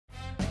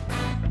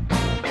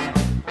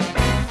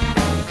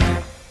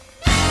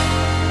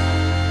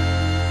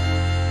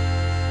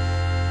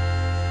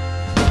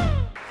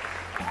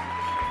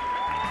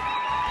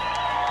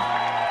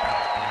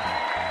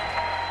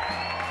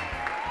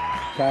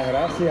Muchas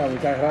gracias,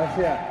 muchas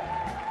gracias.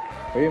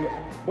 Oye,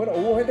 bueno,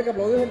 hubo gente que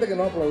aplaudió y gente que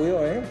no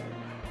aplaudió, ¿eh?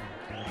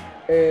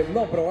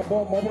 No, pero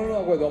vamos a ponernos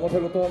de acuerdo, vamos a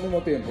hacerlo todo al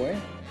mismo tiempo, ¿eh?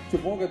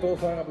 Supongo que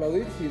todos saben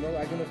aplaudir, si no,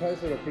 alguien no sabe,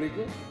 se lo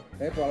explico.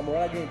 Pues a lo mejor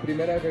alguien,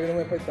 primera vez que viene a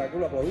un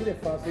espectáculo, aplaudir es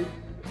fácil.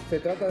 Se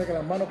trata de que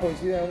las manos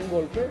coincidan en un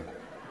golpe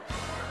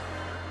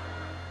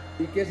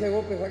y que ese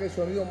golpe saque el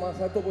sonido más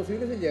alto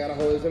posible sin llegar a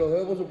joderse los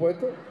dedos, por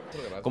supuesto.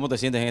 ¿Cómo te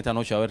sientes en esta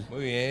noche? A ver.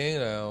 Muy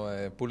bien,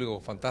 el público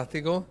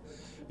fantástico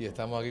y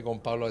estamos aquí con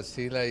Paula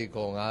Arcila y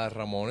con Adal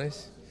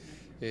Ramones.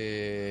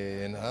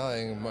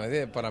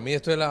 Para mí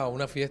esto es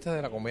una fiesta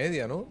de la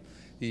comedia, ¿no?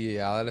 Y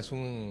Adal es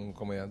un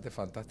comediante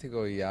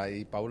fantástico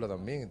y Paula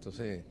también,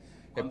 entonces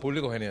el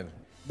público genial.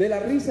 De la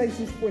risa y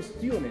sus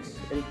cuestiones,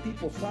 el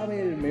tipo sabe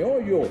el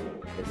meollo.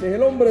 Ese es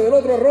el hombre del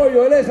otro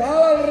rollo, él es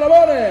Adal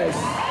Ramones.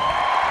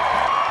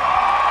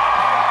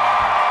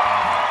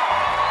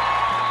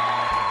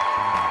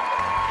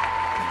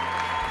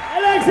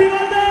 Alexis,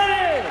 Valdez.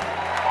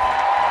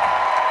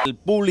 El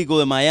público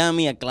de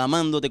Miami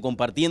aclamándote,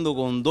 compartiendo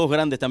con dos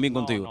grandes también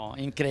contigo. No,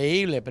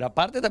 increíble, pero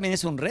aparte también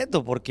es un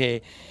reto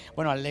porque,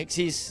 bueno,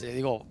 Alexis,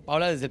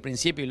 Paula desde el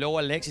principio y luego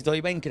Alexis, todo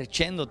iba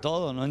increciendo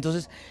todo, ¿no?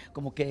 Entonces,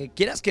 como que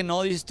quieras que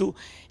no, dices tú,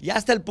 ya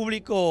está el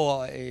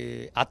público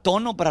a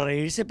tono para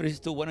reírse, pero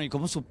dices tú, bueno, ¿y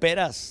cómo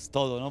superas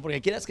todo, no?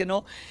 Porque quieras que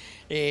no,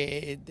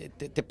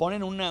 te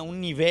ponen un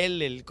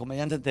nivel el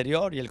comediante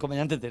anterior y el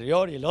comediante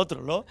anterior y el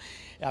otro, ¿no?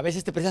 A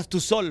veces te presentas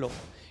tú solo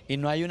y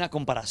no hay una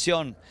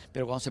comparación,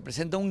 pero cuando se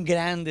presenta un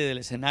grande del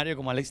escenario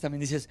como Alexis también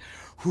dices,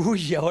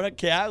 uy, ¿ahora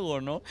qué hago,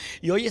 no?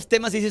 Y oyes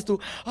temas y dices tú,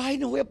 ay,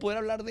 no voy a poder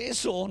hablar de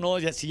eso, ¿no?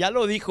 Si ya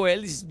lo dijo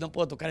él, dices, no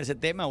puedo tocar ese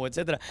tema, o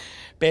etcétera.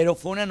 Pero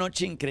fue una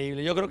noche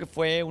increíble, yo creo que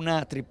fue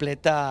una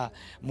tripleta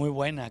muy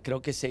buena,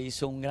 creo que se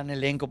hizo un gran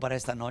elenco para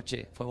esta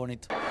noche, fue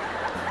bonito.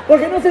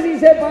 Porque no sé si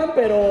sepan,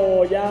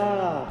 pero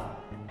ya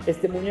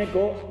este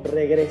muñeco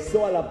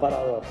regresó al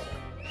aparador.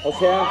 O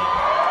sea,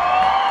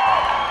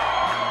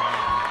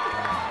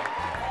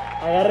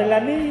 agarra el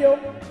anillo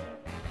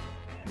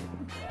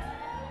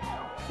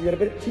y de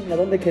repente, chinga,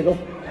 ¿dónde quedó?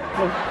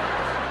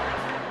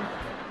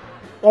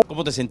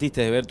 ¿Cómo te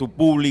sentiste de ver tu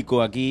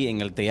público aquí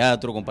en el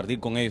teatro, compartir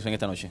con ellos en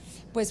esta noche?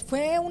 Pues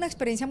fue una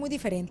experiencia muy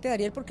diferente,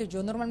 Dariel, porque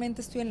yo normalmente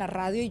estoy en la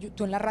radio y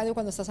tú en la radio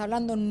cuando estás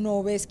hablando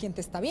no ves quién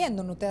te está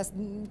viendo, no te das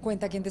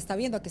cuenta quién te está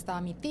viendo. Aquí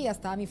estaba mi tía,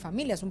 estaba mi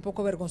familia, es un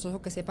poco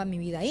vergonzoso que sepan mi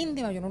vida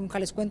íntima, yo nunca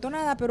les cuento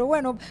nada, pero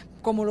bueno,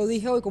 como lo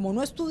dije hoy, como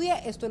no estudié,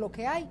 esto es lo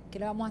que hay, ¿qué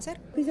le vamos a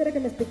hacer? Quisiera que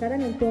me explicaran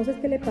entonces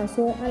qué le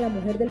pasó a la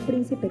mujer del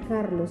príncipe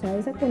Carlos, a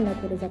esa con la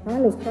que le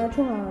sacaban los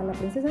cachos a la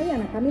princesa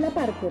Diana, Camila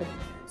Parker.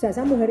 O sea,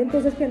 esa mujer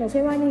entonces que no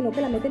se baña y no que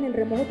la meten en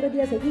remojo 3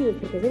 días seguidos,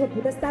 porque esa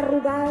puta está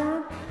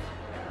arrugada.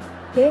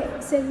 ¡Qué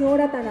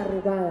señora tan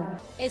arrugada!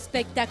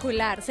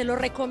 Espectacular, se lo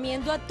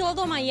recomiendo a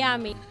todo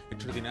Miami.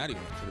 Extraordinario,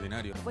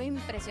 extraordinario. Fue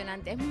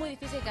impresionante, es muy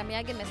difícil que a mí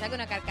alguien me saque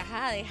una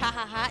carcajada de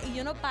jajaja y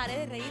yo no paré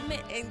de reírme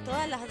en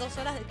todas las 2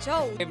 horas del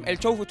show. El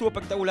show estuvo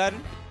espectacular.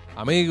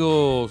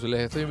 Amigos,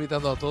 les estoy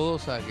invitando a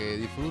todos a que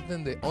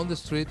disfruten de On the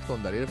Street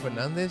con Dariel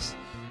Fernandez.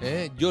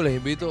 Yo les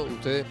invito,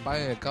 ustedes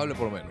paguen el cable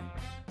por lo menos.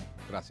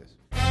 Gracias.